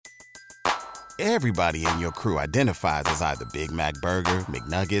Everybody in your crew identifies as either Big Mac Burger,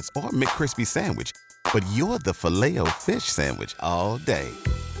 McNuggets, or McCrispy Sandwich. But you're the Filet-O-Fish Sandwich all day.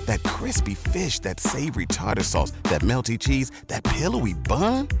 That crispy fish, that savory tartar sauce, that melty cheese, that pillowy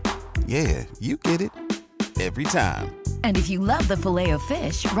bun. Yeah, you get it. Every time. And if you love the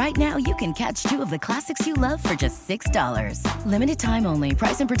Filet-O-Fish, right now you can catch two of the classics you love for just $6. Limited time only.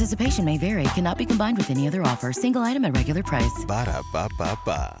 Price and participation may vary. Cannot be combined with any other offer. Single item at regular price.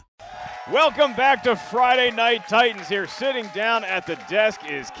 Ba-da-ba-ba-ba. Welcome back to Friday Night Titans. Here sitting down at the desk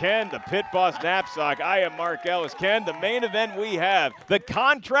is Ken, the Pit Boss Knapsack. I am Mark Ellis. Ken, the main event we have. The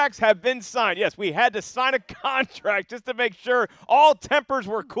contracts have been signed. Yes, we had to sign a contract just to make sure all tempers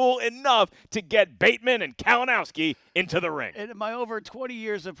were cool enough to get Bateman and Kalinowski into the ring. In my over 20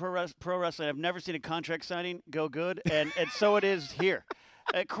 years of pro wrestling, I've never seen a contract signing go good, and so it is here.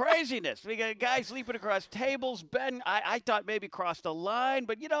 Craziness. We got a guy sleeping across tables. Ben, I thought maybe crossed a line,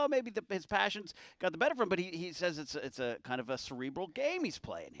 but, maybe his passions got the better of him. But he says it's a kind of a cerebral game he's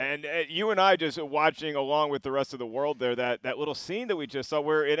playing here. And you and I just watching along with the rest of the world there, that little scene that we just saw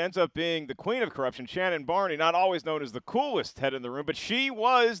where it ends up being the queen of corruption, Shannon Barney, not always known as the coolest head in the room, but she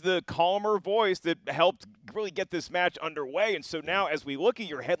was the calmer voice that helped really get this match underway. And so now as we look at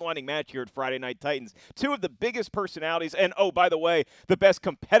your headlining match here at Friday Night Titans, two of the biggest personalities, and oh, by the way, the best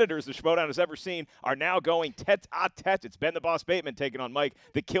competitors the Schmoedown has ever seen are now going tete-a-tete. It's Ben the Boss Bateman taking on Mike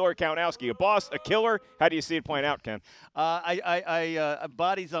the Killer Kalinowski. A boss, a killer. How do you see it playing out, Ken?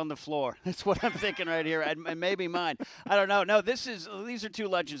 Bodies on the floor. That's what I'm thinking right here, and maybe mine. I don't know. No, these are two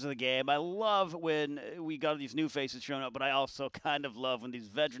legends of the game. I love when we got these new faces showing up, but I also kind of love when these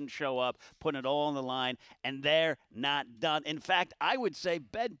veterans show up, putting it all on the line, and they're not done. In fact, I would say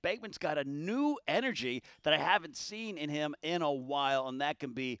Ben Bateman's got a new energy that I haven't seen in him in a while, and that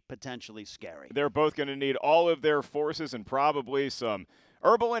can be potentially scary. They're both going to need all of their forces and probably some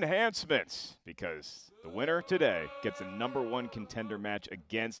herbal enhancements because the winner today gets a #1 contender match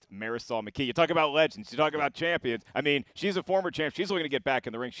against Marisol McKee. You talk about legends. You talk about champions. I mean, she's a former champ. She's looking to get back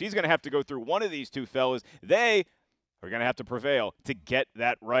in the ring. She's going to have to go through one of these two fellas. They are going to have to prevail to get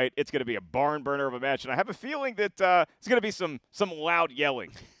that right. It's going to be a barn burner of a match, and I have a feeling that it's going to be some loud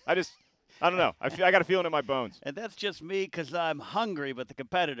yelling. I don't know. I got a feeling in my bones. And that's just me because I'm hungry, but the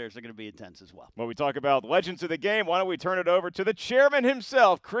competitors are going to be intense as well. When we talk about legends of the game, why don't we turn it over to the chairman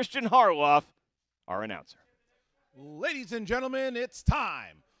himself, Christian Harloff, our announcer. Ladies and gentlemen, it's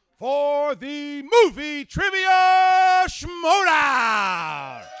time for the Movie Trivia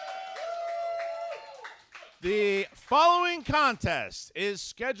Schmoedown. The following contest is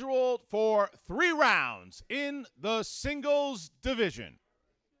scheduled for 3 rounds in the singles division.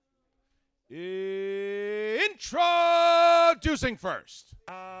 Introducing first.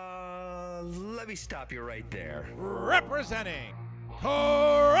 Let me stop you right there. Representing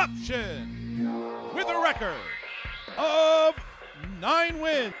Corruption with a record of 9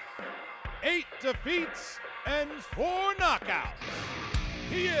 wins, 8 defeats, and 4 knockouts.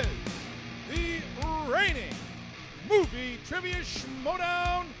 He is the reigning Movie Trivia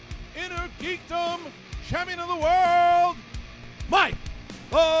Schmoedown Inner Geekdom Champion of the World, Mike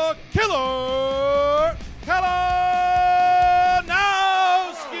the Killer Kalinowski.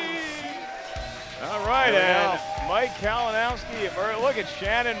 All right, and Mike Kalinowski. Look at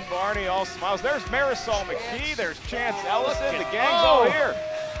Shannon Barney, all smiles. There's Marisol McKee. There's Chance Ellison. The gang's all here.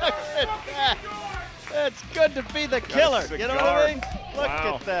 Look at that. It's good to be the killer. You know what I mean? Look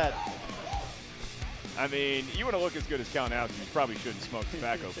at that. I mean, you want to look as good as Kalinowski, you probably shouldn't smoke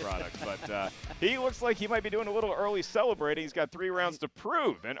tobacco products. But he looks like he might be doing a little early celebrating. He's got 3 rounds to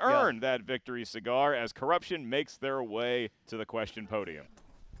prove and earn that victory cigar as Corruption makes their way to the question podium.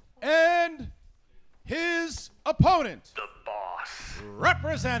 And his opponent, The Boss,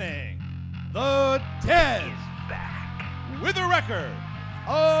 representing the Dead, with a record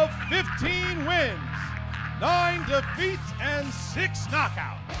of 15 wins, 9 defeats, and 6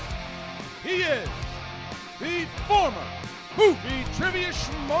 knockouts. He is the former Movie Trivia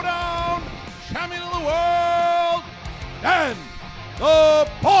Schmoedown Champion of the World, and the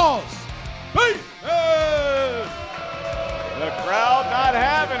Boss Bateman. The crowd not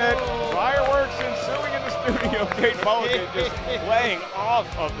having it. Fireworks ensuing in the studio. Kate Mulligan just playing off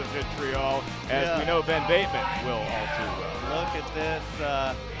of the vitriol, as we know Ben Bateman will all too well. Look at this.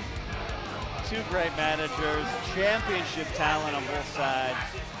 2 great managers, championship talent on both sides.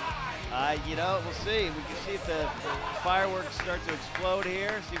 We'll see. We can see if the fireworks start to explode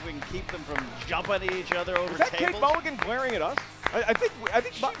here. See if we can keep them from jumping at each other over tables. Is that Kate Mulligan glaring at us? I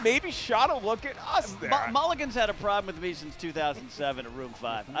think she maybe shot a look at us there. Mulligan's had a problem with me since 2007 at Room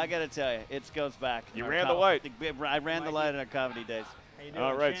 5. I got to tell you, it goes back. You ran the light. I ran the light in our comedy days.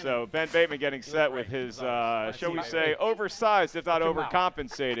 All right, so Ben Bateman getting set with his, shall we say, oversized, if not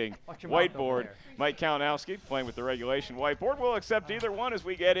overcompensating, whiteboard. Mike Kalinowski playing with the regulation whiteboard. We'll accept either one as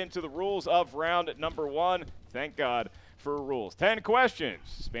we get into the rules of round number 1. Thank God for rules. 10 questions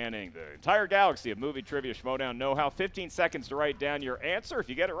spanning the entire galaxy of movie trivia, Schmodown know-how. 15 seconds to write down your answer. If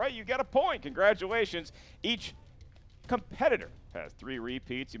you get it right, you get a point. Congratulations. Each competitor has 3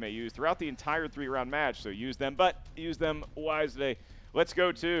 repeats you may use throughout the entire 3-round match, so use them, but use them wisely. Let's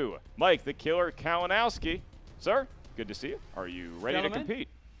go to Mike the Killer Kalinowski. Sir, good to see you. Are you ready to compete?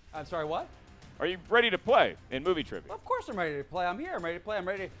 I'm sorry, what? Are you ready to play in movie trivia? Well, of course I'm ready to play. I'm here. I'm ready to play. I'm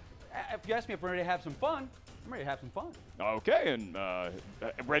ready. If you ask me if I'm ready to have some fun, I'm ready to have some fun. Okay, and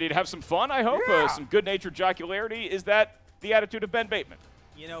ready to have some fun, I hope? Yeah. Some good-natured jocularity. Is that the attitude of Ben Bateman?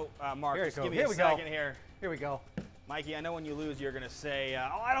 You know, Mark, Here just we give go. me Here a we go. second here. Here we go. Mikey, I know when you lose, you're going to say,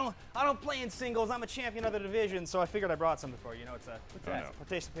 oh, I don't play in singles. I'm a champion of the division, so I figured I brought something for you. You know, it's a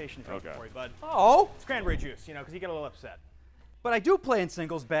participation trophy for you, bud. Oh, It's cranberry juice, you know, because you get a little upset. but I do play in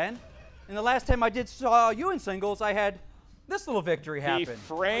singles, Ben. And the last time I saw you in singles, I had this little victory happen. He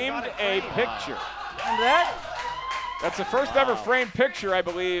framed a picture. And that? That's the first ever framed picture, I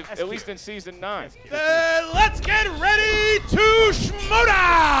believe, at least in season 9. Then let's get ready to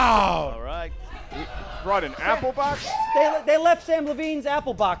Schmodown! All right. Brought an apple box? They left Sam Levine's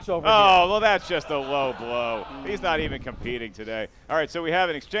apple box over here. Oh, well, that's just a low blow. He's not even competing today. All right, so we have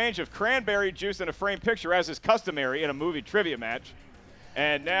an exchange of cranberry juice and a framed picture, as is customary in a movie trivia match.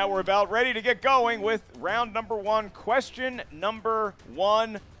 And now we're about ready to get going with round number 1, question number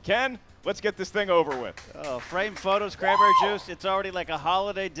 1. Ken, let's get this thing over with. Oh, framed photos, cranberry juice. It's already like a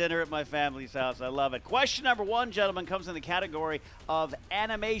holiday dinner at my family's house. I love it. Question number 1, gentlemen, comes in the category of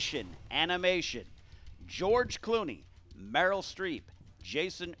animation. Animation. George Clooney, Meryl Streep,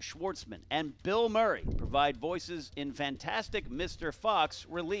 Jason Schwartzman, and Bill Murray provide voices in Fantastic Mr. Fox,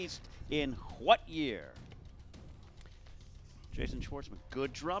 released in what year? Jason Schwartzman,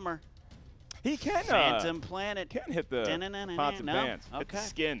 good drummer. He can Phantom Planet. Can hit the pots and No? pans. Hit Okay. the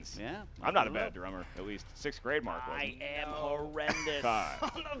skins. Yeah. I'm not a bad drummer, at least 6th grade mark was. I am horrendous. 5,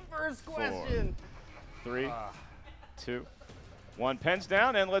 On the first 4, question. 3, 2, 1. Pens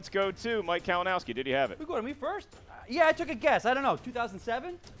down, and let's go to Mike Kalinowski. Did he have it? We go to me first? Yeah, I took a guess. I don't know.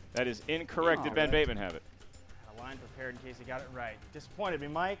 2007? That is incorrect. Did Ben Bateman have it? A line prepared in case he got it right. Disappointed me,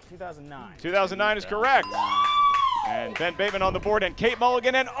 Mike. 2009. 2009 is correct. And Ben Bateman on the board, and Kate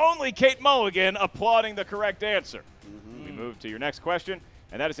Mulligan, and only Kate Mulligan, applauding the correct answer. We move to your next question,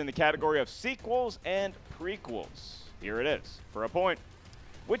 and that is in the category of sequels and prequels. Here it is, for a point.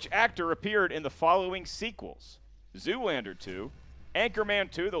 Which actor appeared in the following sequels? Zoolander 2, Anchorman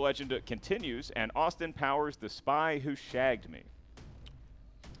 2, The Legend Continues, and Austin Powers, The Spy Who Shagged Me.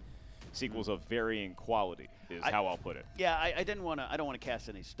 Sequels of varying quality is how I'll put it. Yeah, I didn't want to. I don't want to cast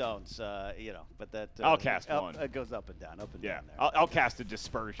any stones, you know. But that I'll cast up, one. It goes up and down, up and Yeah, down there. I'll cast a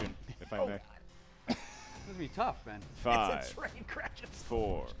dispersion, if I may. This would be tough, man. 5, Train crashes.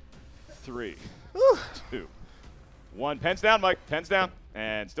 4, 3, 2, 1. Pens down, Mike. Pens down.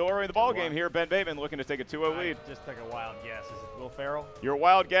 And still early in the ball game here. Ben Bateman looking to take a 2-0 lead. Just took a wild guess. Is it Will Ferrell? Your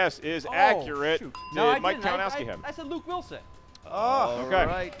wild guess is accurate. Shoot. Did No, I Mike didn't. Kalinowski have it? I said Luke Wilson. Oh, Okay.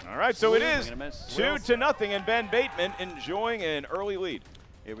 right. All right, so it We're is gonna miss. 2-0, and Ben Bateman enjoying an early lead.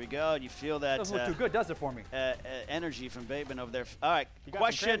 Here we go. You feel that Doesn't look too good, does it for me? energy from Bateman over there. All right. You got some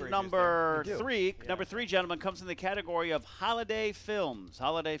Question cranberry juice number there. You do. 3. Number 3, gentlemen, comes in the category of holiday films.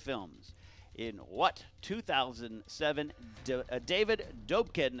 Holiday films. In what 2007 David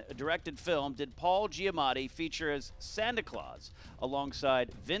Dobkin directed film did Paul Giamatti feature as Santa Claus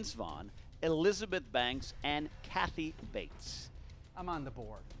alongside Vince Vaughn, Elizabeth Banks, and Kathy Bates? I'm on the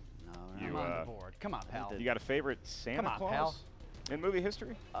board. No, I'm on the board. Come on, pal. You got a favorite Santa Come on, Claus pal. in movie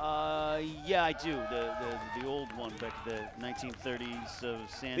history? Yeah, I do. The old one back the 1930s of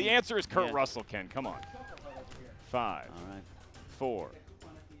Sandy. The answer is Kurt Yeah. Russell, Ken. Come on. 5, All right. 4,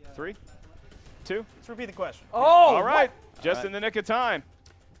 3, 2. Let's repeat the question. Oh, All right. Just right. in the nick of time.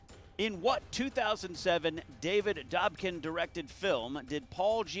 In what 2007 David Dobkin directed film did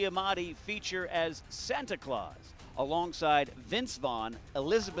Paul Giamatti feature as Santa Claus alongside Vince Vaughn,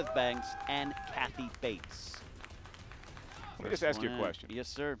 Elizabeth Banks, and Kathy Bates? Let me just ask you a question. Yes,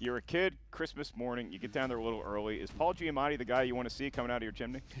 sir. You're a kid, Christmas morning, you get down there a little early. Is Paul Giamatti the guy you want to see coming out of your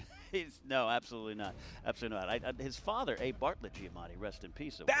chimney? No, absolutely not. Absolutely not. His father, A. Bartlett Giamatti, rest in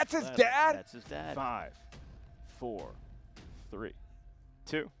peace. That's his dad? That's his dad. 5, 4, 3,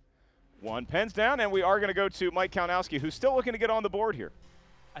 2, 1. Pens down, and we are going to go to Mike Kalinowski, who's still looking to get on the board here.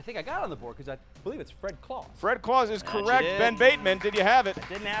 I think I got it on the board because I believe it's Fred Claus. Fred Claus is That you correct. did. Ben Bateman, did you have it?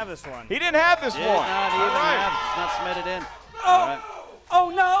 Didn't have this one. He didn't have this Did one. not even All right. have it. It's not submitted in. All right. Oh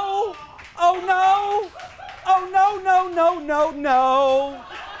no! Oh no! Oh no, no, no, no, no!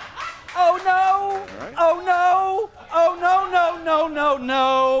 Oh no! right. Oh no! Oh no, no, no, no,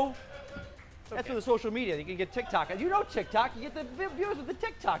 no! That's for the social media. You can get TikTok. You know TikTok. You get the views with the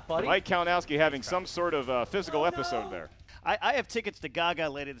TikTok, buddy. Mike Kalinowski having some sort of physical episode there. I have tickets to Gaga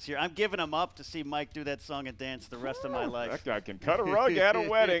later this year. I'm giving them up to see Mike do that song and dance the rest of my life. That guy can cut a rug at a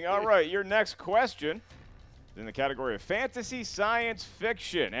wedding. All right, your next question is in the category of fantasy science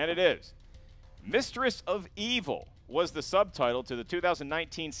fiction, and it is Mistress of Evil was the subtitle to the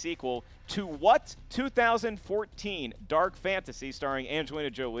 2019 sequel to what 2014 dark fantasy starring Angelina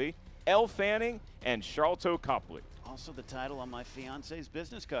Jolie, Elle Fanning, and Charlton Copley? Also the title on my fiance's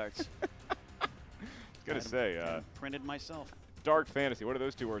business cards. Gonna say, printed myself. dark fantasy. What do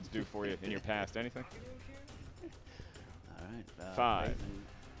those two words do for you in your past? Anything? All right. 5, Raven,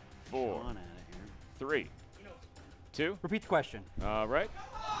 4, Sean outta here. 3, 2. Repeat the question. All right.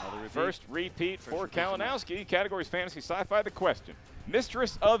 Another repeat. First repeat for repeat for Mike. Kalinowski. Categories fantasy sci-fi. The question: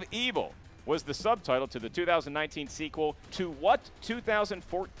 Mistress of Evil was the subtitle to the 2019 sequel to what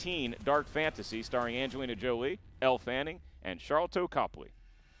 2014 dark fantasy starring Angelina Jolie, Elle Fanning, and Charlton Copley?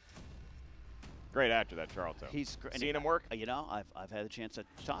 Great actor, that Charlton. He's great. Seen him work? You know, I've had a chance to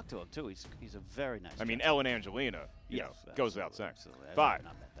talk to him too. He's a very nice. I mean, guy. Elle and Angelina, you Yes, know, goes without absolutely, saying. absolutely. 5,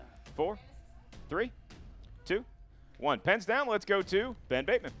 Not bet that. 4, 3, 2, 1. Pens down. Let's go to Ben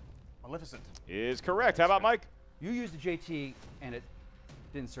Bateman. Maleficent. Is correct. How about Mike? You used the JT and it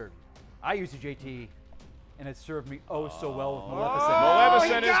didn't serve you. I used the JT and it served me oh so well with Maleficent.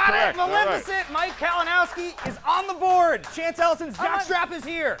 Maleficent he is got correct. It. All right. Maleficent. Mike Kalinowski is on the board. Chance Ellison's jockstrap is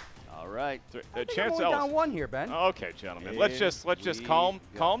here. All right. I think I'm Chance only Ellis. down one here, Ben. Okay, gentlemen. Let's just we calm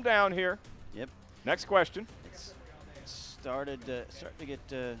go. down here. Yep. Next question. It's starting to get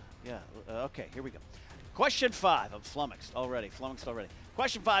okay, here we go. Question 5. I'm flummoxed already.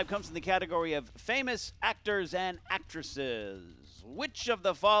 Question 5 comes in the category of famous actors and actresses. Which of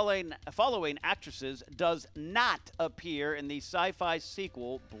the following actresses does not appear in the sci-fi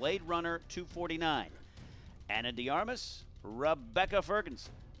sequel Blade Runner 2049? Anna de Armas, Rebecca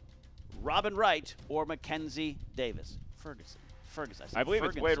Ferguson, Robin Wright, or Mackenzie Davis? Ferguson. I believe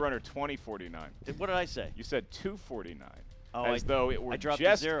it's Ferguson. Blade Runner 2049. What did I say? You said 249. Oh, as though it were I dropped a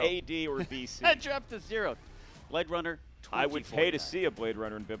just 0. AD or BC. I dropped a 0. Blade Runner 2049. I would pay to see a Blade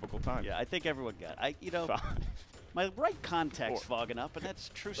Runner in biblical times. Yeah, I think everyone got it. 5, My right contact's 4, fogging up, and that's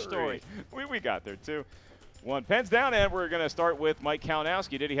a true 3. story. We got there, too. 1. Pens down, and we're going to start with Mike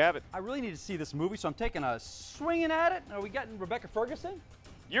Kalinowski. Did he have it? I really need to see this movie, so I'm taking a swinging at it. Are we getting Rebecca Ferguson?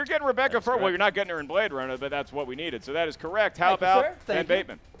 You're getting Rebecca Ferguson. Well, correct. you're not getting her in Blade Runner, but that's what we needed. So that is correct. How Thank you, about sir. Ben Thank you.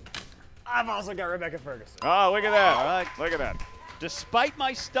 Bateman? I've also got Rebecca Ferguson. Oh, look at that. All right. Look at that. Despite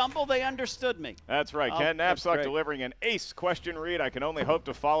my stumble, they understood me. That's right. Oh, Ken that's Knapsack great. delivering an ace question read. I can only hope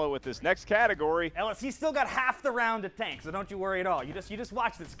to follow with this next category. Ellis, he's still got half the round to tank, so don't you worry at all. You just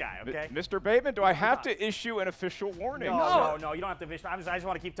watch this guy, okay? Mr. Bateman, do I have to issue an official warning? No, you don't have to vision. I just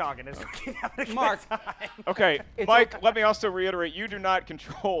want to keep talking. Keep having a good Mark. time. Okay, It's Mike, okay. let me also reiterate, you do not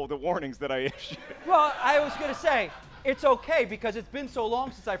control the warnings that I issue. Well, I was going to say, it's okay because it's been so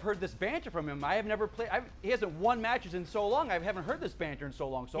long since I've heard this banter from him. I have never played. He hasn't won matches in so long. I haven't heard this banter in so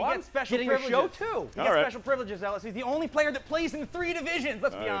long. So He I'm gets special getting privileges. a show too. He All gets right. special privileges, Ellis. He's the only player that plays in 3 divisions.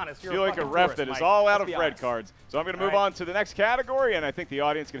 Let's be honest. I You're feel like a fucking ref tourist, that is Mike. all out Let's of be red honest. cards. So I'm going to move All right. on to the next category, and I think the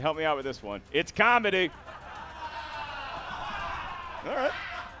audience can help me out with this one. It's comedy. All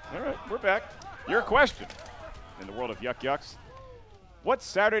right, we're back. Your question in the world of Yuck Yucks. What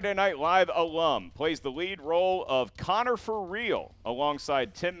Saturday Night Live alum plays the lead role of Connor for Real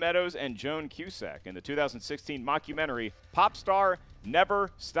alongside Tim Meadows and Joan Cusack in the 2016 mockumentary Pop Star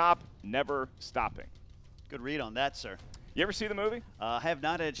Never Stop, Never Stopping? Good read on that, sir. You ever see the movie? I have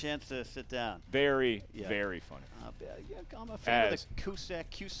not had a chance to sit down. Very, Yeah. very funny. I'm a fan As- of the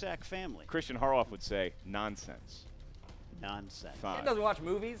Cusack family. Christian Harloff would say, nonsense. Nonsense. He 5, doesn't watch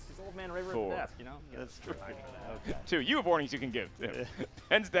movies. He's an old man River at 4. the desk, you know? That's true. Okay. 2. You have warnings you can give. too.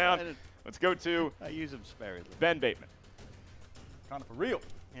 Pens down. Let's go to I use them sparingly. Ben Bateman. Connor for real.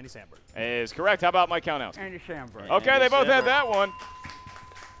 Andy Samberg. Is correct. How about Mike Kalinowski? Andy Samberg. Okay, they both had that one.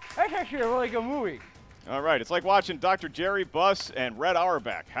 That's actually a really good movie. All right, it's like watching Dr. Jerry Buss and Red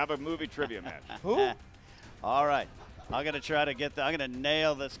Auerbach have a movie trivia match. Who? All right. I'm going to try to get I'm going to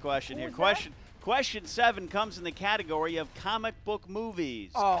nail this question here. Question 7 comes in the category of comic book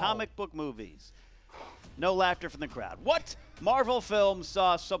movies. Oh. Comic book movies. No laughter from the crowd. What Marvel film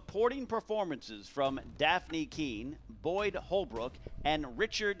saw supporting performances from Daphne Keane, Boyd Holbrook, and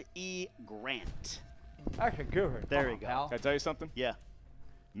Richard E. Grant? That's a good one. There Come you on, go. pal. Can I tell you something? Yeah.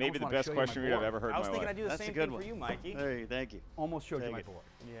 Maybe the wanna best show you my question I've board. ever heard I was in my thinking life. I'd do the That's a same good thing one. for you, Mikey. Thank you. Almost showed you Take my it. board.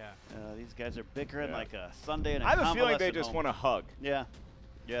 Yeah. These guys are bickering Yeah. like a Sunday in a I have a feeling they convalescent just home. want to hug. Yeah.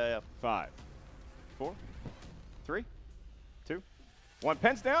 Yeah. 5, 4, 3, 2, 1.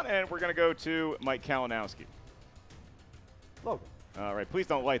 Pens down, and we're going to go to Mike Kalinowski. Logan. All right, please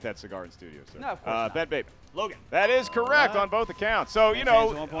don't light that cigar in studio, sir. No, of course not. Ben Bateman. Logan. That is correct on both accounts. So, you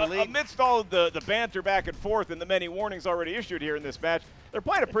Maintains a know, 1-point lead. amidst all of the banter back and forth and the many warnings already issued here in this match, they're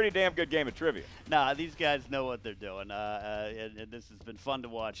playing a pretty damn good game of trivia. Nah, these guys know what they're doing, and this has been fun to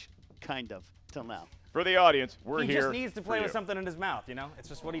watch, kind of, till now. For the audience, we're He here. just needs to play for with you. something in his mouth, you know? It's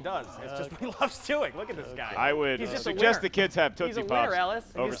just what he does. It's just what he loves doing. Look at this guy. I would He's just a suggest winner. the kids have He's Tootsie a Pops winner, Ellis.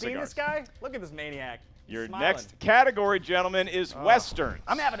 Have over you seen cigars. this guy? Look at this maniac. Your Smiling. next category, gentlemen, is Westerns.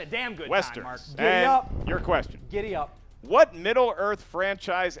 I'm having a damn good Westerns. time, Mark. Giddy And up. your question. Giddy up. What Middle-earth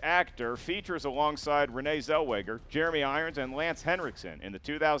franchise actor features alongside Renee Zellweger, Jeremy Irons, and Lance Henriksen in the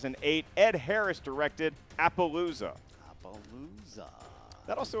 2008 Ed Harris-directed Appaloosa? Appaloosa.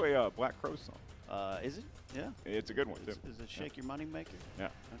 That also a Black Crowes song. Is it? Yeah. It's a good one, too. Is it Shake Your Money Maker? Yeah.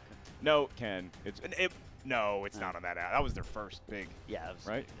 Okay. No, Ken. No, it's not on that album. That was their first big. Yeah. It was,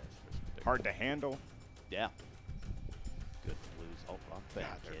 Right? yeah, it was first big. Hard to handle. Yeah. Good blues alt rock band,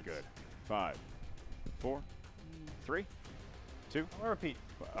 Yeah, they're kids. good. 5, 4, 3, 2. I'll repeat.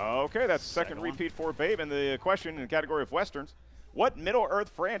 Okay, that's the second Second one. repeat for Babe. And the question in the category of Westerns. What Middle-earth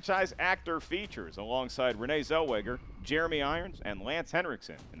franchise actor features alongside Renee Zellweger, Jeremy Irons, and Lance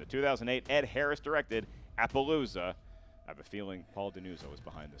Henriksen in the 2008 Ed Harris-directed Appaloosa? I have a feeling Paul Denuzzo was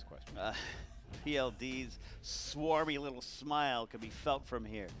behind this question. PLD's swarmy little smile can be felt from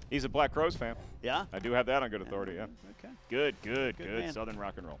here. He's a Black Crowes fan. Yeah? I do have that on good authority, yeah. Okay. Good Good man. Southern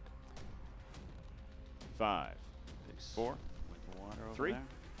rock and roll. 5, Big 4, with the water over 3, there.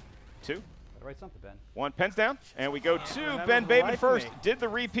 2, Better write something, Ben. 1. Pens down, and we go to that Ben was Bateman life first. me. Did the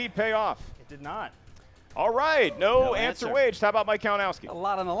repeat pay off? It did not. All right, no No answer answer. waged. How about Mike Kalinowski? A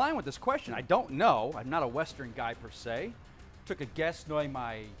lot on the line with this question. I don't know. I'm not a Western guy per se. Took a guess knowing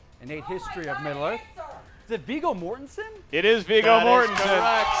my innate history of Middle Earth. Is it Viggo Mortensen? It is Viggo That is Mortensen.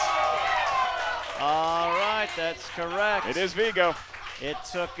 correct. All right, that's correct. It is Viggo. It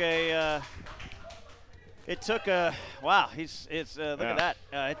took a. Wow. Look at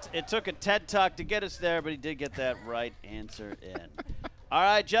that. It took a TED Talk to get us there, but he did get that right answer in. All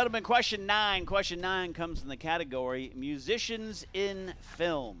right, gentlemen. Question 9. Question 9 comes in the category musicians in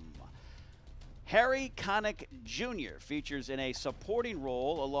film. Harry Connick Jr. features in a supporting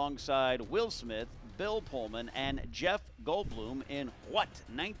role alongside Will Smith, Bill Pullman, and Jeff Goldblum in what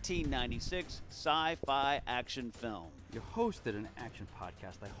 1996 sci-fi action film? You hosted an action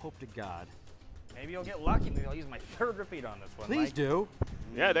podcast. I hope to God. Maybe you'll get lucky. Maybe I'll use my third repeat on this one. Please Mike. do.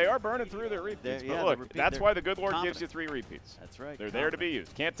 Yeah, they are burning through their repeats. Yeah, But the look, repeat- that's they're why the good Lord confident. gives you 3 repeats. That's right. They're there to be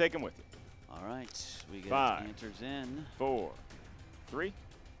used. Can't take them with you. All right, we get 5, answers in. 4, 3,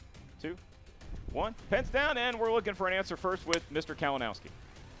 2, 1. Pens down, and we're looking for an answer first with Mr. Kalinowski.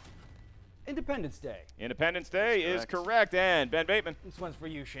 Independence Day. Independence Day is correct. correct. And Ben Bateman. This one's for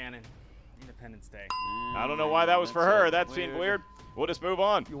you, Shannon. Independence Day. I don't know why that was for That's her. a That seemed weird. We'll just move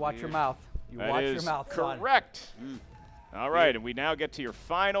on. You watch your mouth. You That watch your is mouth, son. correct. All right, and we now get to your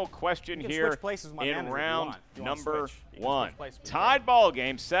final question You can here switch places with my in manager if you round want. You wanna number switch? You can 1. switch places with me. Tied ball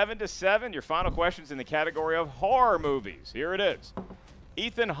game, 7-7. Your final question's in the category of horror movies. Here it is.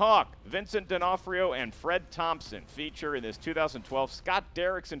 Ethan Hawke, Vincent D'Onofrio, and Fred Thompson feature in this 2012 Scott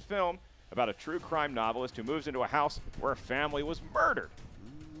Derrickson film about a true crime novelist who moves into a house where a family was murdered.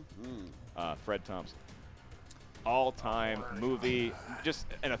 Fred Thompson. All-time movie, just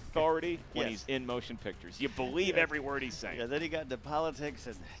an authority when Yes. he's in motion pictures. You believe every word he's saying. Yeah, then he got into politics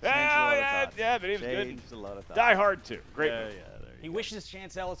and changed Yeah, a lot yeah, of thoughts. yeah, but he was good. Changed a lot of thoughts. Die Hard 2. Great Yeah, movie. yeah, there He you go. wishes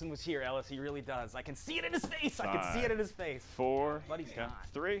Chance Ellison was here, Ellis. He really does. I can see it in his face. I can see 5, it in his face. 4, But he's not.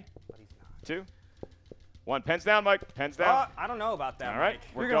 3, But he's not. 2, 1. Pens down, Mike. Pens down. I don't know about that, All right, Mike.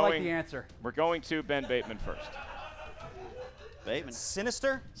 we're You're going to like going. the answer. We're going to Ben Bateman first. Bateman.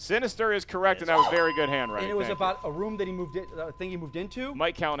 Sinister? Sinister is correct, and that was very good handwriting. And it was Thank you. about a room that he moved in, a thing he moved into.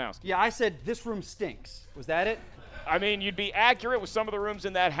 Mike Kalinowski. Yeah, I said this room stinks. Was that it? I mean, you'd be accurate with some of the rooms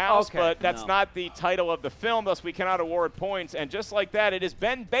in that house, Okay. but that's No. not the title of the film, thus we cannot award points. And just like that, it is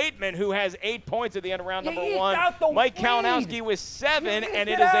Ben Bateman who has 8 points at the end of round You number eked 1. out the Mike lead. Kalinowski with 7, You and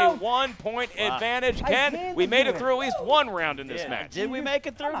eked it it is a out. 1-point advantage. I Ken, handed we made you it it. through at least one round in this Yeah. match. Did we make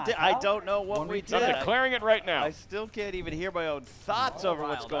it through? Come on, I pal. don't know what One we repeat. did. I'm declaring it right now. I still can't even hear my own thoughts over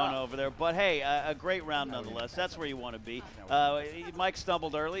what's riled going up. over there. But hey, a great round nonetheless. That's where you want to be. Mike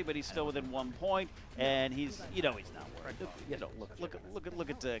stumbled early, but he's still within 1 point, and he's not worried. Look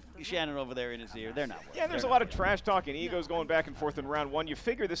at Shannon over there in his ear. They're not worried. Yeah, there's a lot of trash talk and egos going back and forth in round one. You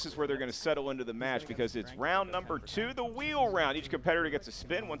figure this is where they're going to settle into the match because it's round number 2, the wheel round. Each competitor gets a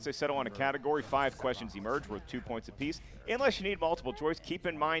spin. Once they settle on a category, 5 questions emerge worth 2 points apiece. Unless you need multiple choice, keep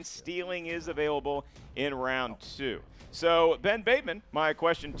in mind stealing is available in round 2. So, Ben Bateman, my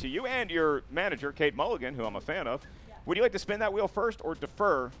question to you and your manager, Kate Mulligan, who I'm a fan of, would you like to spin that wheel first or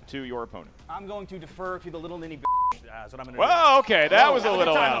defer to your opponent? I'm going to defer to the little ninny that's what I'm going to do. Well, okay, that was a Have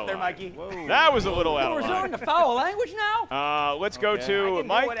little good time out up of there, line. Mikey. That was a little out We're of line. resorting to foul language now? Let's go I to can do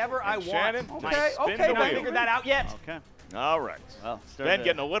Mike whatever I and want. Shannon. to Okay, spin okay, the I haven't wheel. figured that out yet. Okay. All right. Well, Ben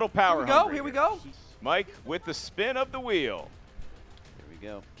getting a little power hungry Here we go. Mike with the spin of the wheel. Here we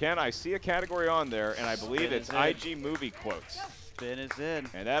go. Ken, I see a category on there, and I believe Spin it's is IG movie quotes. Spin is in.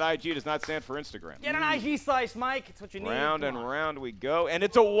 And that IG does not stand for Instagram. Get an IG slice, Mike. It's what you need. Round Come and on. round we go, and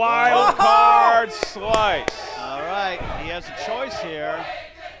it's a wild card slice. All right. He has a choice here.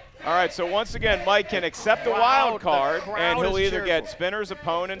 All right, so once again, Mike can accept the wild card, crowd and he'll is either get cheerful. spinner's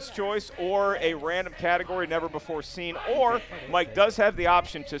opponent's choice or a random category never before seen, or Mike does have the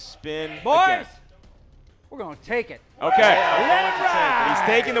option to spin Boys, again. we're going to take it. Okay. Let it ride. He's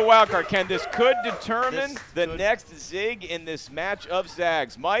taking the wild card. Ken, this could determine This the could- next zig in this match of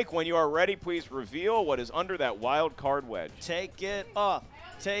Zags. Mike, when you are ready, please reveal what is under that wild card wedge. Take it off.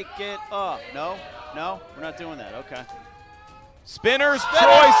 Take it off. No, we're not doing that. Okay. Spinner's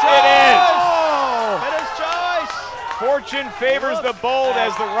choice it is. Spinner's choice. Fortune favors the bold,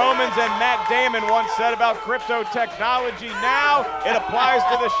 as the Romans and Matt Damon once said about crypto technology. Now it applies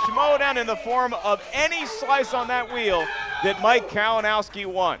to the Schmodown in the form of any slice on that wheel that Mike Kalinowski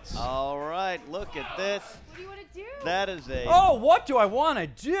wants. All right. Look at this. What do you want to do? That is a. Oh, what do I want to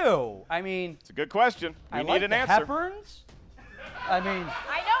do? I mean, It's a good question. We I need like an the answer. Hepburns. I mean,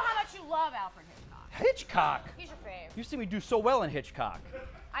 I know how much you love Alfred Hitchcock. Hitchcock. He's your fave. You see me do so well in Hitchcock.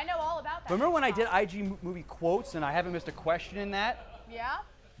 I know all about that. Remember when I did Hitchcock. IG movie quotes and I haven't missed a question in that? Yeah?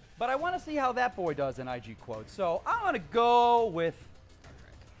 But I want to see how that boy does in IG quotes. So I'm going to go with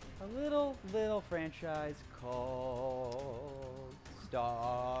a little franchise called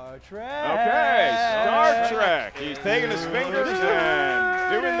Star Trek. Okay, Star Trek. He's taking his fingers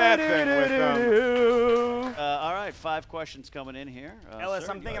and doing that thing with them. All right. 5 questions coming in here. Ellis,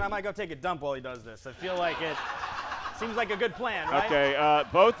 sir, I'm you thinking are- I might go take a dump while he does this. I feel like it seems like a good plan, right? Okay,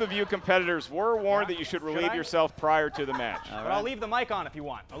 both of you competitors were warned that you should relieve I? yourself prior to the match. All But I'll right. leave the mic on if you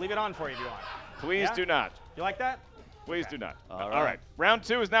want. I'll leave it on for you if you want. Please Yeah? do not. You like that? Please do not. All All right. right. Round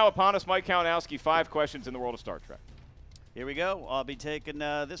 2 is now upon us. Mike Kalinowski, 5 questions in the world of Star Trek. Here we go. I'll be taking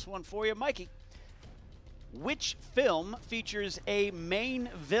this one for you, Mikey. Which film features a main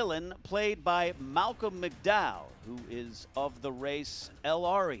villain played by Malcolm McDowell, who is of the race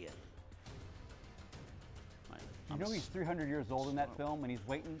Elarian? You know he's 300 years old in that film, and he's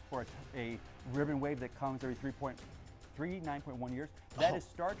waiting for a ribbon wave that comes every 9.1 years. That is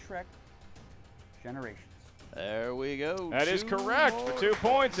Star Trek Generations. There we go. That is 2 correct more. for 2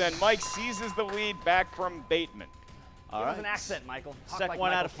 points, and Mike seizes the lead back from Bateman. All Give us right. an accent, Michael. Talk Second like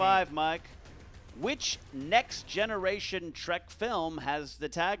one out Michael of 5, Mike. Which next generation Trek film has the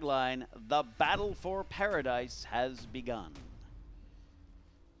tagline, "The Battle for Paradise has begun"?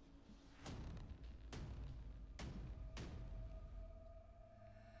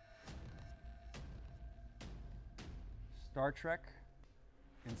 Star Trek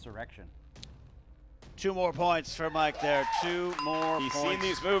Insurrection. 2 more points for Mike there. 2 more He's points. seen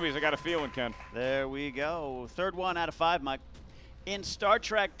these movies. I got a feeling, Ken. There we go. Third one out of 5, Mike. In Star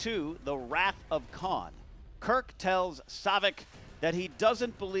Trek II, The Wrath of Khan, Kirk tells Saavik that he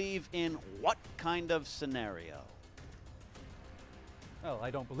doesn't believe in what kind of scenario? Oh,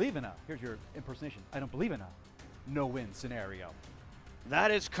 I don't believe in a. Here's your impersonation. I don't believe in a no-win scenario.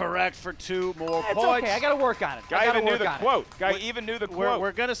 That is correct for 2 more It's points. okay. I got to work on it. Guy even knew the quote. Guy even knew the quote.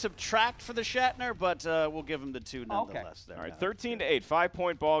 We're going to subtract for the Shatner, but we'll give him the 2 nonetheless. There. All right, 13-8,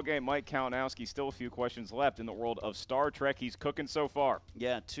 5-point ball game. Mike Kalinowski, still a few questions left in the world of Star Trek. He's cooking so far.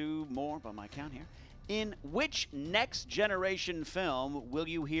 Yeah, 2 more by my count here. In which next generation film will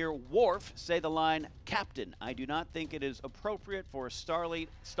you hear Worf say the line, "Captain, I do not think it is appropriate for a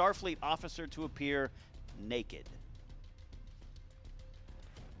Starfleet officer to appear naked"?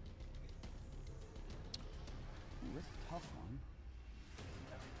 Ooh, this is a tough one.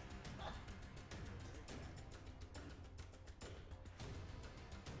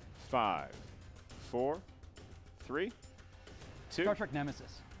 Five, 4, 3, 2. Star Trek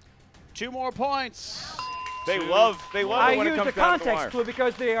Nemesis. 2 more points. They love it I when it used comes the down to the wire. context clue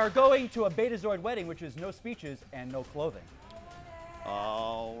because they are going to a Betazoid wedding, which is no speeches and no clothing.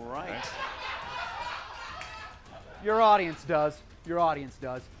 All right. Your audience does. Your audience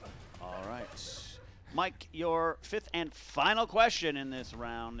does. All right. Mike, your fifth and final question in this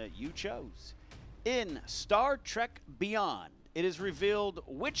round that you chose. In Star Trek Beyond, it is revealed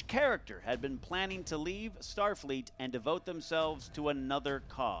which character had been planning to leave Starfleet and devote themselves to another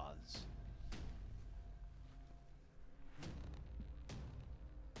cause.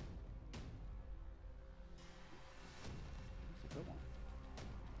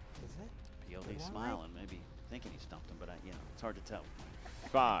 PLD smiling, maybe thinking he stumped him, but it's hard to tell.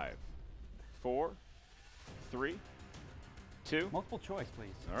 5, 4, 3, 2. Multiple choice, please.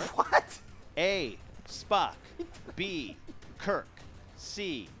 All right. What? A, Spock. B, Kirk.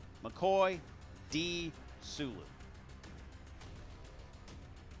 C, McCoy. D, Sulu.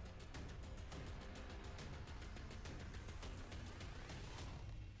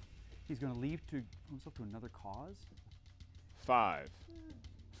 He's going to leave to himself to another cause? 5,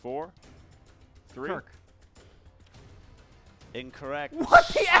 4, 3. Kirk. Incorrect. What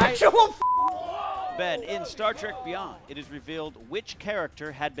the actual Ben, in Star Trek Beyond, it is revealed which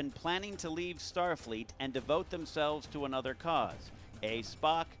character had been planning to leave Starfleet and devote themselves to another cause. A,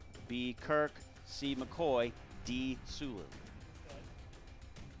 Spock. B, Kirk. C, McCoy. D, Sulu.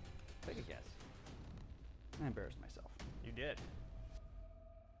 Take a guess. I embarrassed myself. You did.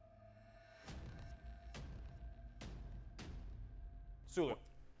 Sulu.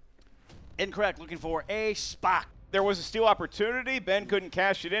 Incorrect. Looking for A, Spock. There was a steal opportunity. Ben couldn't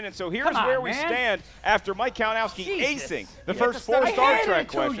cash it in. And so here's Come on, where we man. stand after Mike Kalinowski Jesus. acing the first 4 I Star handed Trek it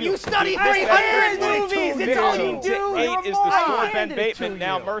to questions. you. You study This 300 Ben movies. It's all you 15 do. to You're 8 a is the moron. score. I Ben handed it to Bateman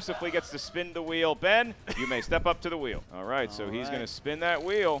now you. mercifully gets to spin the wheel. Ben, you may step up to the wheel. All right, so he's going to spin that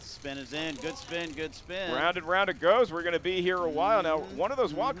wheel. Spin is in. Good spin. Good spin. Round and round it goes. We're going to be here a while. Now, one of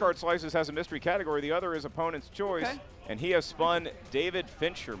those wild card slices has a mystery category. The other is opponent's choice. Okay. And he has spun David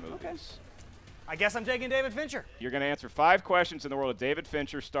Fincher movies. Okay. I guess I'm taking David Fincher. You're going to answer 5 questions in the world of David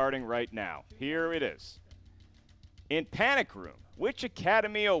Fincher starting right now. Here it is. In Panic Room, which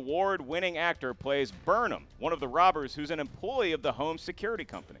Academy Award-winning actor plays Burnham, one of the robbers who's an employee of the home security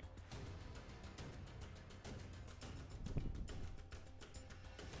company?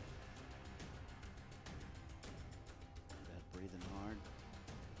 Breathing hard.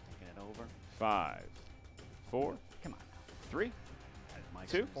 Taking it over. 5, 4, Come on. 3,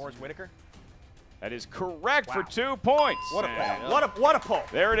 Mike's 2. Forrest Whitaker. That is correct for Wow. 2 points. What a And pull. What a pull.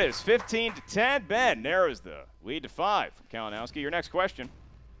 there it is, 15 to 10. Ben narrows the lead to 5 from Kalinowski. Your next question.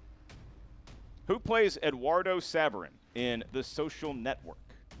 Who plays Eduardo Saverin in The Social Network?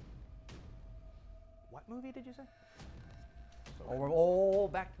 What movie did you say? Oh, we're all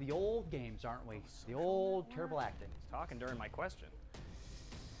back to the old games, aren't we? The old terrible acting. Talking during my question.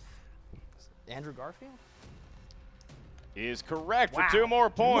 Andrew Garfield? Is correct Wow. for 2 more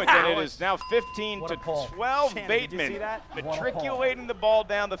points, Wow. and it is now 15 What to a pull. 12. Shannon, did you Bateman see that? What a matriculating the ball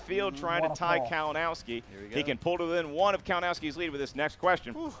down the field, trying What to a tie pull. Kalinowski. Here we He go. can pull to within 1 of Kalinowski's lead with this next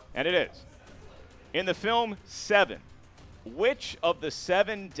question, and it is. In the film Seven, which of the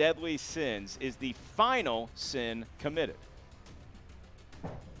 7 deadly sins is the final sin committed?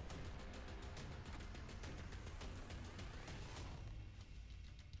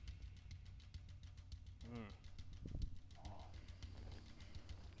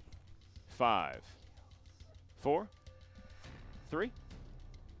 Five, 4, 3,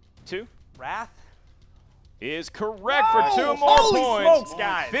 2. Wrath? Is correct for 2 more Holy points. smokes,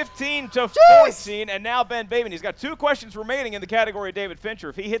 guys. 15 to 14, and now Ben Bateman. He's got 2 questions remaining in the category of David Fincher.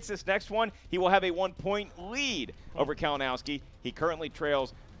 If he hits this next one, he will have a 1-point lead over Kalinowski. He currently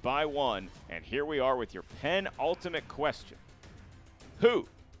trails by 1, and here we are with your penultimate question. Who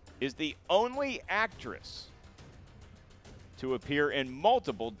is the only actress to appear in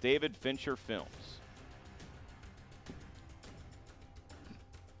multiple David Fincher films?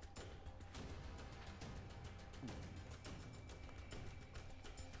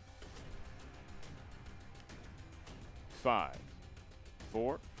 Five,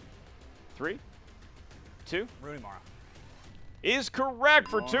 4, 3, 2. Rooney Mara. Is correct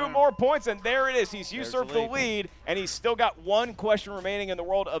for 2 more points, and there it is. He's There's usurped the the lead, and he's still got 1 question remaining in the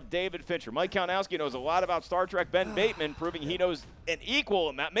world of David Fincher. Mike Kalinowski knows a lot about Star Trek. Ben Bateman proving he knows an equal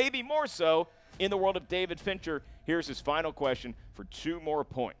amount, maybe more so, in the world of David Fincher. Here's his final question for 2 more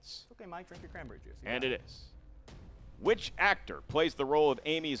points. Okay, Mike, drink your cranberry juice. And it is. Which actor plays the role of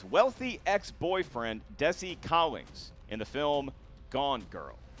Amy's wealthy ex-boyfriend, Desi Collins, in the film Gone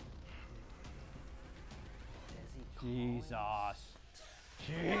Girl? Jesus.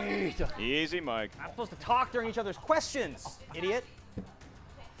 Jesus. Easy, Mike. I'm supposed to talk during each other's questions, idiot.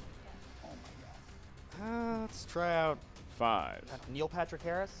 Let's try out 5, Neil Patrick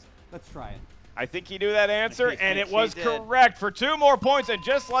Harris. Let's try it. I think he knew that answer, I and think it was he did. correct for 2 more points. And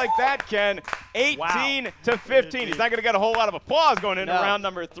just like that, Ken, 18 to 15. He's not going to get a whole lot of applause going into round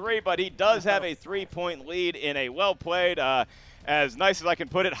number 3, but he does have a 3-point lead in a well-played, as nice as I can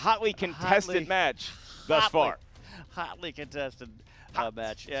put it, hotly contested match thus far. Hotly contested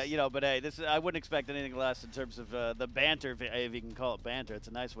match. Yeah, you know, but hey, I wouldn't expect anything less in terms of the banter, if you can call it banter. It's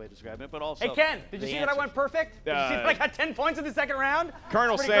a nice way to describe it, but also. Hey, Ken, did you see that I went perfect? Did you see that I got 10 points in the second round?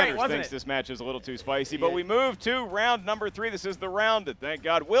 Colonel Sanders great, thinks this match is a little too spicy, but we move to round number 3. This is the round that, thank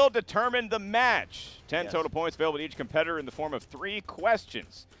God, will determine the match. 10 total points available to each competitor in the form of 3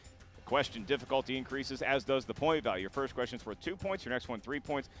 questions. Question difficulty increases, as does the point value. Your first question is worth 2 points, your next one 3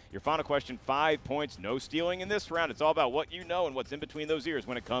 points, your final question 5 points. No stealing in this round. It's all about what you know and what's in between those ears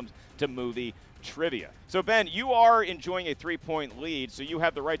when it comes to movie trivia. So Ben, you are enjoying a 3-point lead, so you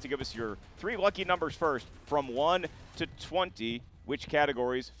have the right to give us your 3 lucky numbers first from 1 to 20. Which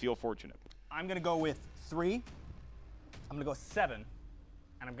categories feel fortunate? I'm going to go with 3. I'm going to go 7.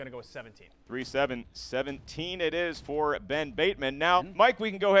 And I'm going to go with 17. 3, 7, 17 it is for Ben Bateman. Now, Mike, we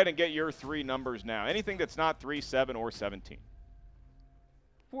can go ahead and get your 3 numbers now. Anything that's not 3, 7, or 17.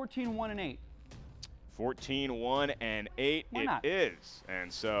 14, 1, and 8. 14, 1, and 8 Why it not? is.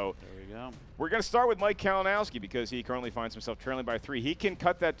 And so There we go. we're going to start with Mike Kalinowski because he currently finds himself trailing by 3. He can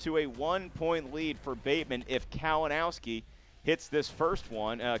cut that to a 1-point lead for Bateman if Kalinowski hits this first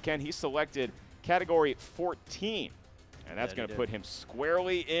one. Ken, he selected category 14. And that's going to put him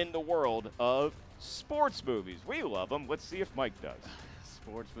squarely in the world of sports movies. We love them. Let's see if Mike does.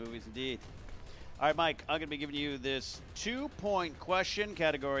 Sports movies, indeed. All right, Mike, I'm going to be giving you this 2-point question.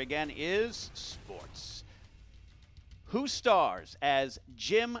 Category, again, is sports. Who stars as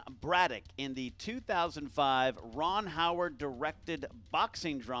Jim Braddock in the 2005 Ron Howard-directed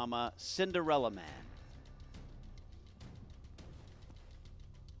boxing drama Cinderella Man?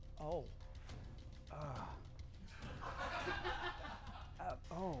 Oh.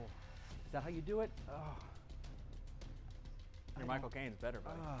 Oh. Is that how you do it? Oh. Your Michael Caine's better,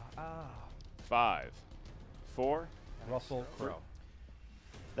 buddy. 5, 4. Russell Crowe.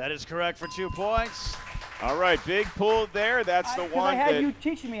 That is correct for 2 points. All right, big pull there. That's the one I had that you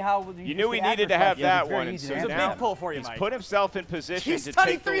teaching me how you knew he needed to have that one. And It's so It was a now big pull for you, he's Mike. put himself in position You to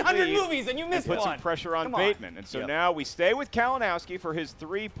studied take the 300 lead movies and you missed put one. some pressure on Come on. Bateman. And so now we stay with Kalinowski for his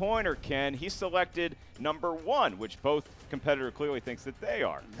 3-pointer, Ken. He selected number 1, which both competitor clearly thinks that they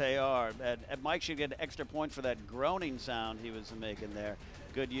are. They are. And Mike should get an extra point for that groaning sound he was making there.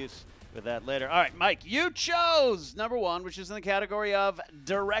 Good use with that later. All right, Mike, you chose number 1, which is in the category of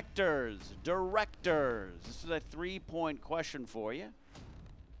directors. Directors. This is a 3-point question for you.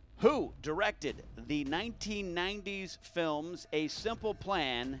 Who directed the 1990s films A Simple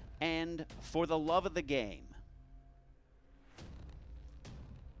Plan and For the Love of the Game?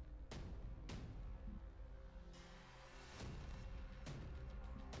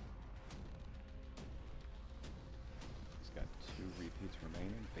 He's got 2 repeats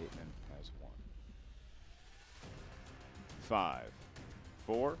remaining. Bateman has 1. 5,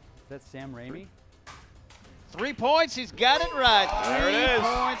 4. Is that Sam Raimi? 3 points. He's got it right. There it is. 3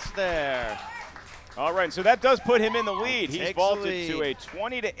 points there. All right, so that does put him in the lead. He's Takes vaulted the to a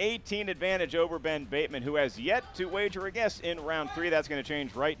 20-18 advantage over Ben Bateman, who has yet to wager a guess in round 3. That's going to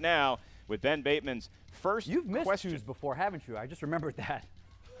change right now with Ben Bateman's first You've missed question. twos before, haven't you? I just remembered that.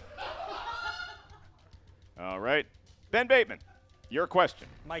 All right, Ben Bateman, your question.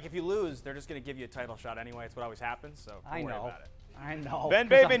 Mike, if you lose, they're just going to give you a title shot anyway. It's what always happens, so don't worry about it. I know. Ben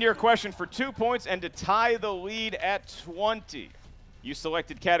Bateman, your question for 2 points and to tie the lead at 20. You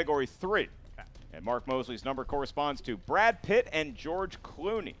selected category 3. And Mark Mosley's number corresponds to Brad Pitt and George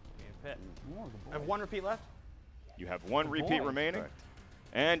Clooney. Pitt. I have 1 repeat left. You have 1 repeat boy. remaining. Correct.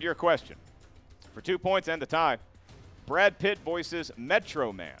 And your question for 2 points and the tie. Brad Pitt voices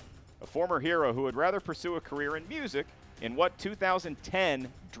Metro Man, a former hero who would rather pursue a career in music in what 2010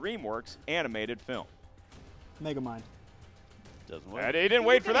 DreamWorks animated film? Megamind. Doesn't work. He didn't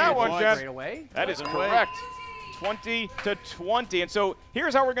wait for that one, Straight Jen. away. That is Doesn't wait. correct. 20-20. And so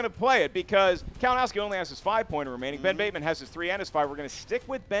here's how we're going to play it, because Kalinowski only has his 5-pointer remaining. Ben Bateman has his 3 and his 5. We're going to stick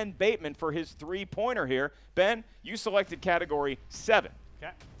with Ben Bateman for his 3-pointer here. Ben, you selected category 7.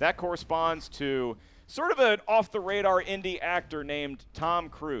 Okay. That corresponds to sort of an off-the-radar indie actor named Tom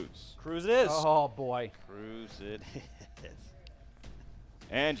Cruise. Cruise it is. Oh, boy. Cruise it is.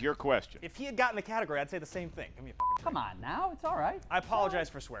 And your question. If he had gotten the category, I'd say the same thing. Give me a fucking break. Come on now. It's all right. I apologize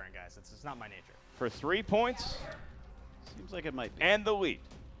for swearing, guys. It's not my nature. For 3 points Seems like it might be. and the lead.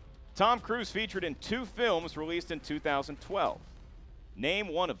 Tom Cruise featured in 2 films released in 2012. Name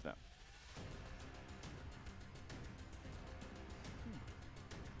one of them.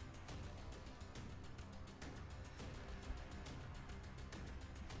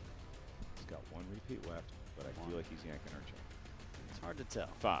 repeat left, but I feel like he's yanking our chain. It's hard to tell.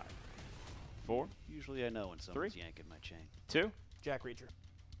 5, 4. Usually I know when someone's yanking my chain. 2. Jack Reacher.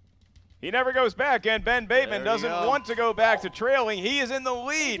 He never goes back, and Ben Bateman There you doesn't go. want to go back to trailing. He is in the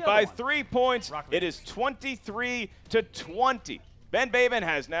lead by 3 points. Rock It is 23-20. Ben Bateman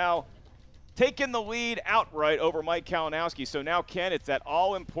has now taken the lead outright over Mike Kalinowski. So now, Ken, it's that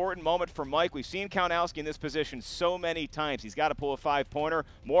all-important moment for Mike. We've seen Kalinowski in this position so many times. He's got to pull a 5-pointer.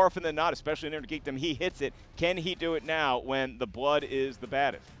 More often than not, especially in Intergeekdom, he hits it. Can he do it now when the blood is the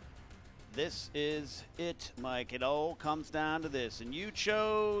baddest? This is it, Mike. It all comes down to this. And you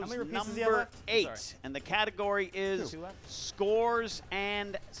chose How many repeats does he have number left? 8. Sorry. And the category is 2 left? scores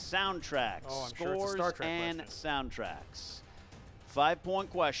and soundtracks. Oh, I'm sure it's a Scores Star Trek and question. soundtracks. 5-point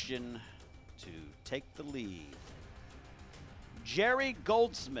question to take the lead. Jerry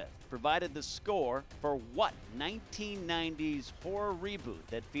Goldsmith provided the score for what 1990s horror reboot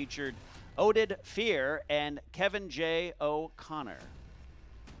that featured Oded Fehr and Kevin J. O'Connor?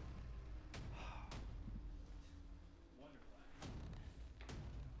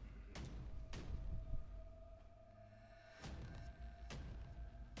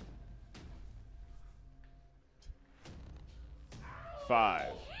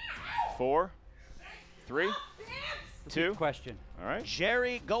 Five, 4, 3, 2. Question. All right.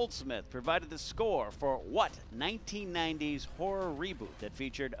 Jerry Goldsmith provided the score for what 1990s horror reboot that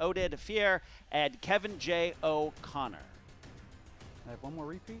featured Oded Fehr and Kevin J. O'Connor? I have one more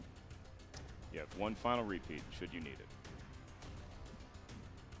repeat. You have one final repeat, should you need it.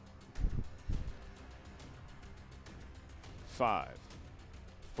 5,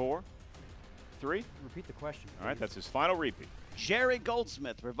 4, 3. Repeat the question. All right, that's his final repeat. Jerry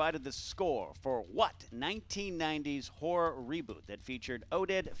Goldsmith provided the score for what 1990s horror reboot that featured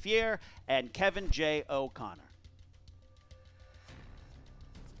Oded Fehr and Kevin J. O'Connor?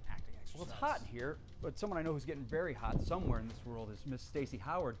 Acting Well, exercise. it's hot in here, but someone I know who's getting very hot somewhere in this world is Miss Stacey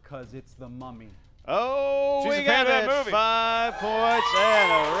Howard, because it's The Mummy. Oh, We she's a fan got of that movie. 5 points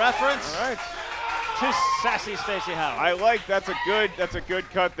and a reference All right. to sassy Stacey Howard. I like that's a good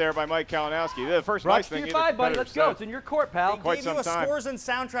cut there by Mike Kalinowski. The first Brought nice to thing. your 5, buddy. Let's go. It's in your court, pal. Quite Gave some you a time. scores and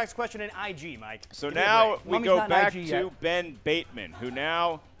soundtracks question in IG, Mike. So Give me a now break. we Mummy's go not in back IG to yet. Ben Bateman, who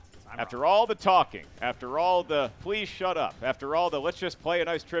now, after all the talking, after all the please shut up, after all the let's just play a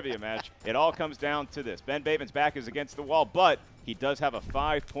nice trivia match, it all comes down to this. Ben Bateman's back is against the wall, but he does have a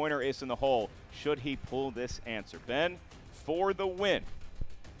 5-pointer ace in the hole should he pull this answer. Ben, for the win,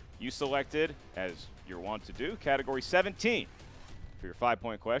 you selected, as you're wont to do, category 17 for your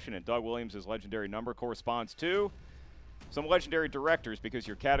 5-point question, and Doug Williams' legendary number corresponds to some legendary directors because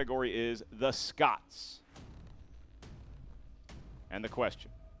your category is The Scots. And the question,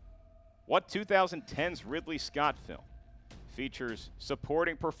 what 2010's Ridley Scott film features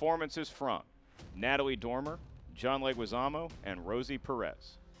supporting performances from Natalie Dormer, John Leguizamo, and Rosie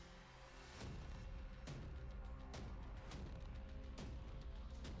Perez?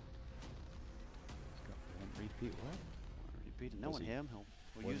 Repeat what? Repeat it. Knowing him,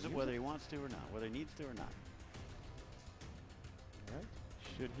 he'll use it whether he wants to or not, whether he needs to or not. All right.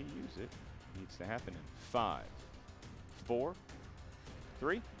 Should he use it? Needs to happen in 5, 4,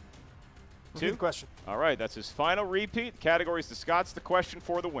 3, 2. Repeat the question. All right, that's his final repeat. Categories The Scots, the question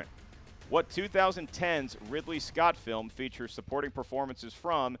for the win. What 2010's Ridley Scott film features supporting performances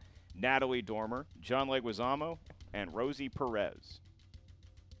from Natalie Dormer, John Leguizamo, and Rosie Perez?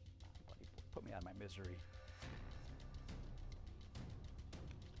 Put me out of my misery.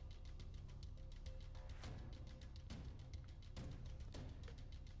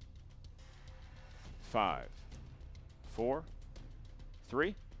 Five, 4,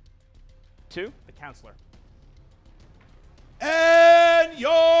 3, 2. The counselor. And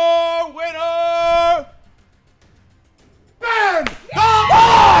your winner, Ben Bateman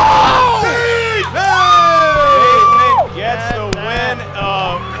gets the win.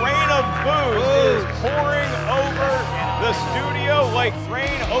 A rain of booze is pouring over the studio like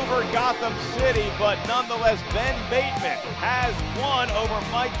rain over Gotham City, but nonetheless, Ben Bateman has won over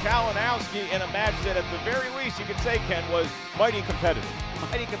Mike Kalinowski in a match that at the very least you could say, Ken, was mighty competitive.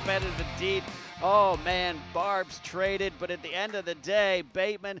 Mighty competitive indeed. Oh, man, Barb's traded, but at the end of the day,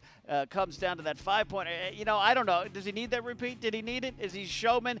 Bateman comes down to that 5-point. You know, I don't know. Does he need that repeat? Did he need it? Is he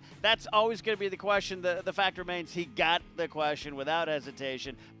showman? That's always going to be the question. The fact remains he got the question without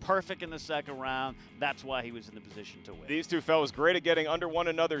hesitation. Perfect in the second round. That's why he was in the position to win. These two fellas great at getting under one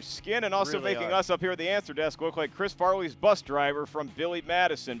another's skin and also Really making are. us up here at the answer desk look like Chris Farley's bus driver from Billy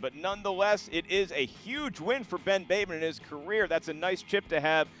Madison. But nonetheless, it is a huge win for Ben Bateman in his career. That's a nice chip to to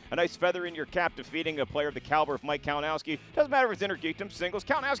have a nice feather in your cap defeating a player of the caliber of Mike Kalinowski. Doesn't matter if it's intergeekdom, singles.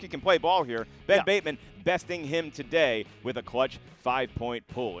 Kalinowski can play ball here. Ben Bateman besting him today with a clutch 5-point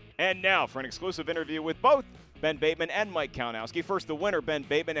pull. And now for an exclusive interview with both Ben Bateman and Mike Kalinowski. First, the winner, Ben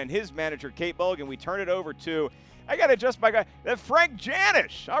Bateman, and his manager, Kate Mulligan. We turn it over to, I got to adjust my guy, Frank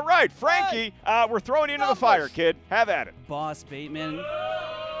Janish. All right, Frankie, we're throwing you into the fire, kid. Have at it. Boss Bateman.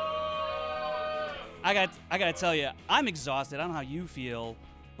 I got to tell you, I'm exhausted. I don't know how you feel,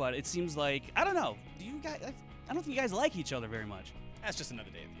 but it seems like, I don't know. I don't think you guys like each other very much. That's just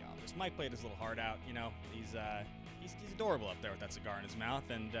another day at the office. Mike played his little heart out, you know. He's adorable up there with that cigar in his mouth,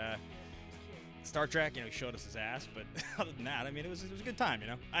 and Star Trek, you know, he showed us his ass, but other than that, I mean, it was a good time, you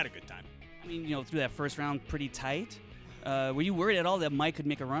know. I had a good time. I mean, you know, through that first round pretty tight. Were you worried at all that Mike could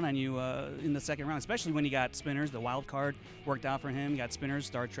make a run on you in the second round, especially when you got spinners? The wild card worked out for him. You got spinners,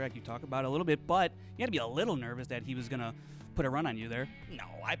 Star Trek, you talk about it a little bit, but you had to be a little nervous that he was going to put a run on you there. No,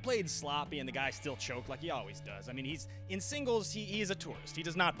 I played sloppy, and the guy still choked like he always does. I mean, he's in singles, he is a tourist. He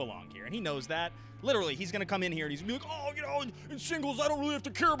does not belong here, and he knows that. Literally, he's going to come in here, and he's going to be like, oh, you know, in singles, I don't really have to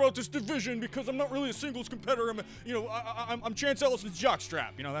care about this division because I'm not really a singles competitor. I'm Chance Ellison's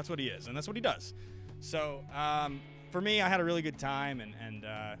jockstrap. You know, that's what he is, and that's what he does. So, for me, I had a really good time, and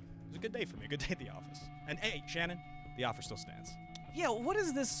it was a good day for me, a good day at the office. And, hey, Shannon, the offer still stands. Yeah, what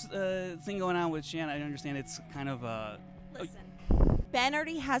is this thing going on with Shannon? I understand it's kind of Listen, Ben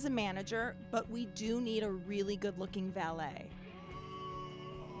already has a manager, but we do need a really good-looking valet.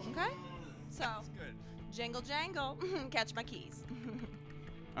 Okay? So, jingle jangle, catch my keys.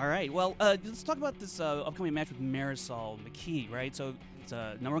 All right, well, let's talk about this upcoming match with Marisol McKee, right? So it's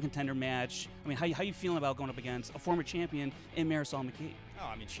a number one contender match. I mean, how you feeling about going up against a former champion in Marisol McKee? Oh,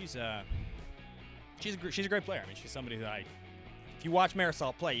 I mean, she's a great player. I mean, she's somebody that if you watch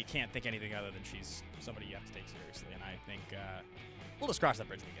Marisol play, you can't think anything other than she's somebody you have to take seriously. And I think we'll just cross that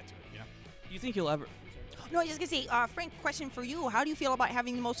bridge when we get to it, you know? Do you think you'll ever... No, I was just going to say, Frank, question for you. How do you feel about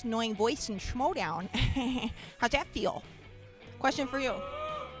having the most annoying voice in Schmodown? How's that feel? Question for you.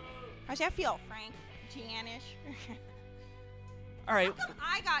 How's that feel, Frank? Janish? All right. How come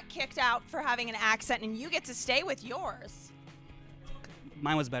I got kicked out for having an accent and you get to stay with yours?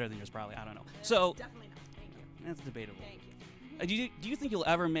 Mine was better than yours, probably. I don't know. So definitely not. Thank you. That's debatable. Thank you. Do you think you'll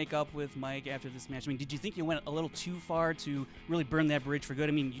ever make up with Mike after this match? I mean, did you think you went a little too far to really burn that bridge for good?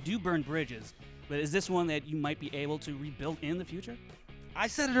 I mean, you do burn bridges, but is this one that you might be able to rebuild in the future? I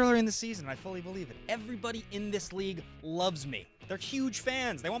said it earlier in the season, and I fully believe it. Everybody in this league loves me. They're huge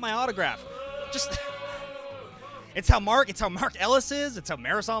fans. They want my autograph. It's how Mark Ellis is. It's how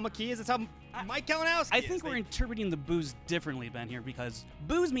Marisol McKee is. It's how Mike Kalinowski is. I think we're interpreting the boos differently, Ben, here, because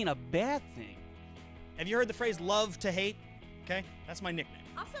boos mean a bad thing. Have you heard the phrase love to hate? Okay, that's my nickname.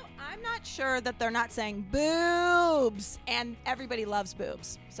 Also, I'm not sure that they're not saying boobs, and everybody loves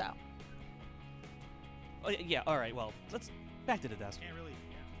boobs, so. Oh, yeah, all right, well, let's back to the desk. Can't really,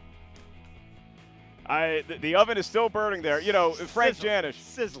 The oven is still burning there. You know, Frank Janish.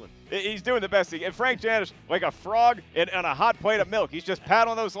 Sizzling. He's doing the best he can. And Frank Janish, like a frog on a hot plate of milk. He's just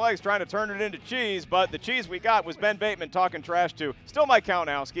paddling those legs trying to turn it into cheese. But the cheese we got was Ben Bateman talking trash to still Mike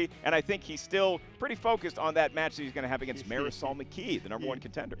Kalinowski. And I think he's still pretty focused on that match that he's going to have against Marisol McKee, the number one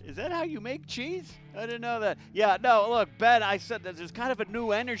contender. Is that how you make cheese? I didn't know that. Yeah, no, look, Ben, I said that there's kind of a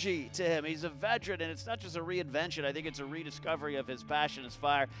new energy to him. He's a veteran, and it's not just a reinvention. I think it's a rediscovery of his passion, his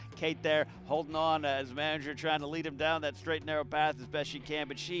fire. Kate there holding on as manager, trying to lead him down that straight and narrow path as best she can,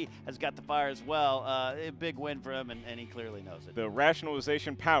 but she has got the fire as well. A big win for him, and he clearly knows it. The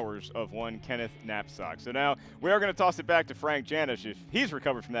rationalization powers of one Kenneth Knapsack. So now we are going to toss it back to Frank Janish if he's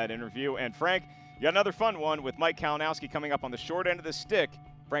recovered from that interview. And Frank, you got another fun one with Mike Kalinowski coming up on the short end of the stick.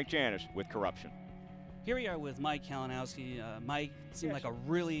 Frank Janish with Corruption. Here we are with Mike Kalinowski. Mike, it seemed like a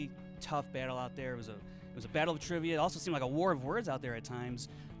really tough battle out there. It was a battle of trivia. It also seemed like a war of words out there at times.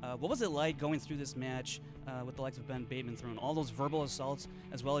 What was it like going through this match with the likes of Ben Bateman throwing all those verbal assaults,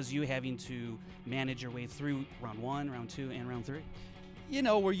 as well as you having to manage your way through round 1, round 2, and round 3? You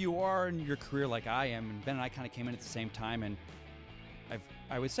know, where you are in your career like I am, and Ben and I kind of came in at the same time, and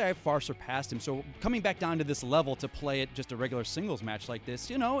I would say I've far surpassed him. So coming back down to this level to play it just a regular singles match like this,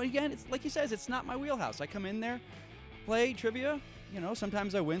 you know, again, it's like he says, it's not my wheelhouse. I come in there, play trivia. You know,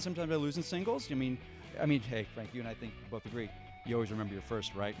 sometimes I win, sometimes I lose in singles. I mean, hey, Frank, you and I think both agree. You always remember your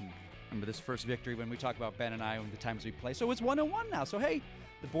first, right? And remember this first victory when we talk about Ben and I and the times we play. So it's 1-1 now. So hey,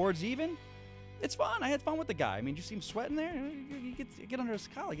 the board's even. It's fun. I had fun with the guy. I mean, you see him sweating there. You get under his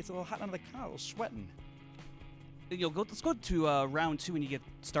collar. He gets a little hot under the collar, a little sweating. let's go to round 2 when you get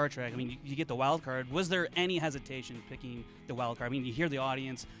Star Trek. I mean, you get the wild card. Was there any hesitation picking the wild card? I mean, you hear the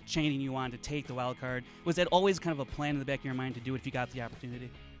audience chanting you on to take the wild card. Was that always kind of a plan in the back of your mind to do it if you got the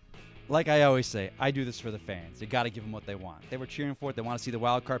opportunity? Like I always say, I do this for the fans. You got to give them what they want. They were cheering for it. They want to see the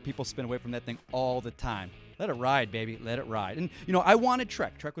wild card. People spin away from that thing all the time. Let it ride, baby. Let it ride. And, I wanted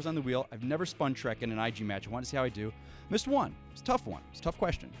Trek. Trek was on the wheel. I've never spun Trek in an IG match. I wanted to see how I do. Missed one. It's a tough one. It's a tough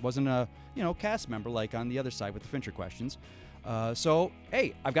question. Wasn't a, cast member like on the other side with the Fincher questions. So,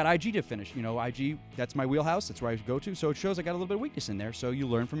 hey, I've got IG to finish. IG, that's my wheelhouse. That's where I go to. So it shows I got a little bit of weakness in there. So you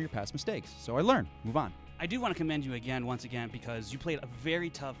learn from your past mistakes. So I learn. Move on. I do want to commend you once again, because you played a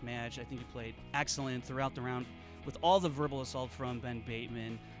very tough match. I think you played excellent throughout the round with all the verbal assault from Ben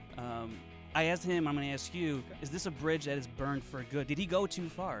Bateman. I asked him, I'm going to ask you, is this a bridge that is burned for good? Did he go too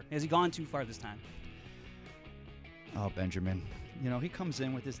far? Has he gone too far this time? Oh, Benjamin. He comes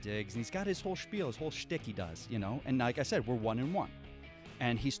in with his digs, and he's got his whole spiel, his whole shtick he does, And like I said, we're 1-1.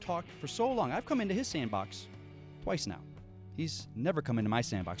 And he's talked for so long. I've come into his sandbox twice now. He's never come into my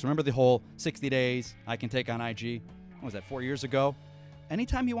sandbox. Remember the whole 60 days I can take on IG? What was that, 4 years ago?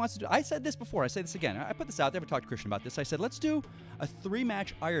 Anytime he wants to do, I said this before, I say this again. I put this out there, I've talked to Christian about this. I said, let's do a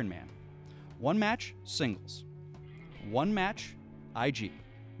 3-match Iron Man. 1 match, singles. 1 match, IG.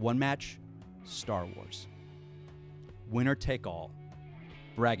 1 match, Star Wars. Winner take all.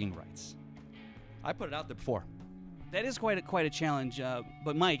 Bragging rights. I put it out there before. That is quite a challenge.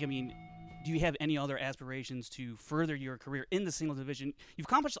 But Mike, I mean, do you have any other aspirations to further your career in the singles division? You've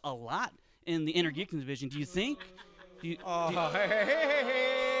accomplished a lot in the Intergeekdom division. Do you think? Hey,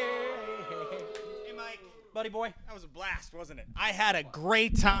 Mike. Buddy boy. That was a blast, wasn't it? I had a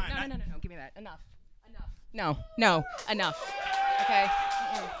great time. No. Give me that. Enough. No. Enough. Okay?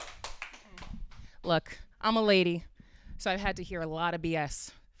 Look, I'm a lady, so I've had to hear a lot of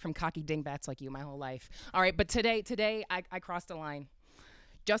BS from cocky dingbats like you my whole life. All right, but today I crossed the line.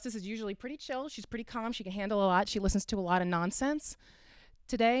 Justice is usually pretty chill. She's pretty calm. She can handle a lot. She listens to a lot of nonsense.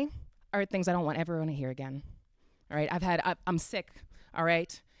 Today are things I don't want everyone to hear again. All right, I'm sick. All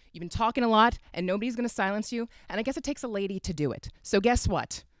right, you've been talking a lot, and nobody's gonna silence you. And I guess it takes a lady to do it. So guess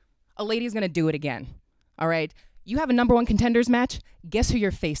what? A lady's gonna do it again. All right, you have a #1 contenders match. Guess who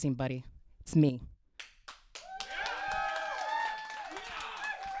you're facing, buddy? It's me.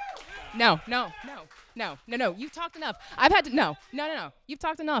 No. You've talked enough. No. You've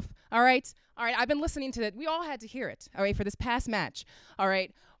talked enough. All right. I've been listening to it. We all had to hear it. All right, for this past match. All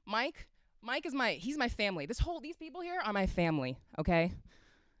right, Mike is he's my family. These people here are my family. Okay.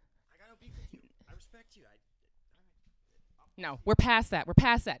 I got no beef with you. I respect you. No, we're past that.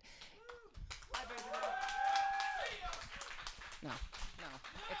 No.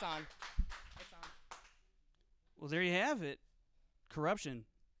 It's on. Well, there you have it. Corruption.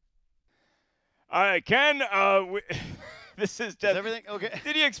 All right, Ken, this is just... Is everything okay?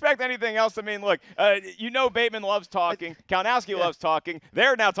 Did you expect anything else? I mean, look, Bateman loves talking. Kalinowski loves talking.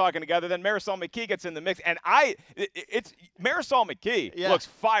 They're now talking together. Then Marisol McKee gets in the mix. And Marisol McKee looks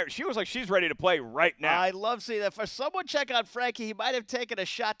fired. She was like she's ready to play right now. I love seeing that. For someone check on Frankie, he might have taken a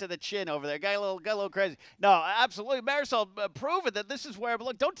shot to the chin over there. Got a little crazy. No, absolutely. Marisol proven that this is where,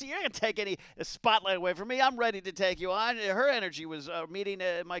 look, you're going to take any spotlight away from me. I'm ready to take you on. Her energy was meeting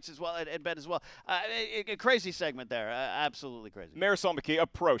Mike's as well and Ben as well. A crazy segment there. Absolutely crazy. Marisol McKee, a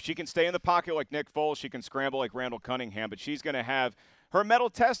pro. She can stay in the pocket like Nick Foles. She can scramble like Randall Cunningham, but she's going to have her mettle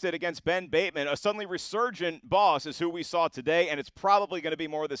tested against Ben Bateman. A suddenly resurgent boss is who we saw today, and it's probably going to be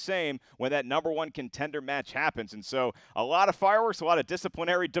more of the same when that #1 contender match happens. And so a lot of fireworks, a lot of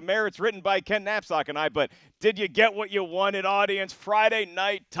disciplinary demerits written by Ken Knapsack and I, but did you get what you wanted, audience? Friday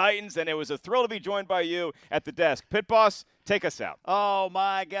Night Titans, and it was a thrill to be joined by you at the desk. Pit Boss, take us out. Oh,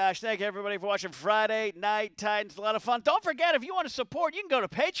 my gosh. Thank you, everybody, for watching Friday Night Titans. A lot of fun. Don't forget, if you want to support, you can go to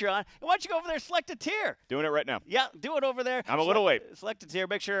Patreon. And why don't you go over there and select a tier? Doing it right now. Yeah, do it over there. I'm a little late. Select a tier.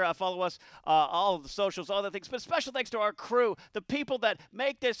 Make sure follow us, all of the socials, all the things. But special thanks to our crew, the people that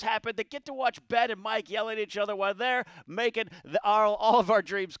make this happen, that get to watch Ben and Mike yelling at each other while they're making all of our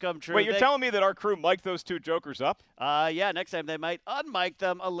dreams come true. Wait, you're telling me that our crew mic'd those two jokers up? Yeah, next time they might unmic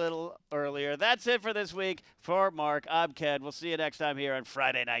them a little earlier. That's it for this week. For Mark, I'm Ken. We'll see you next time here on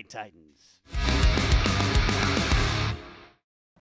Friday Night Titans.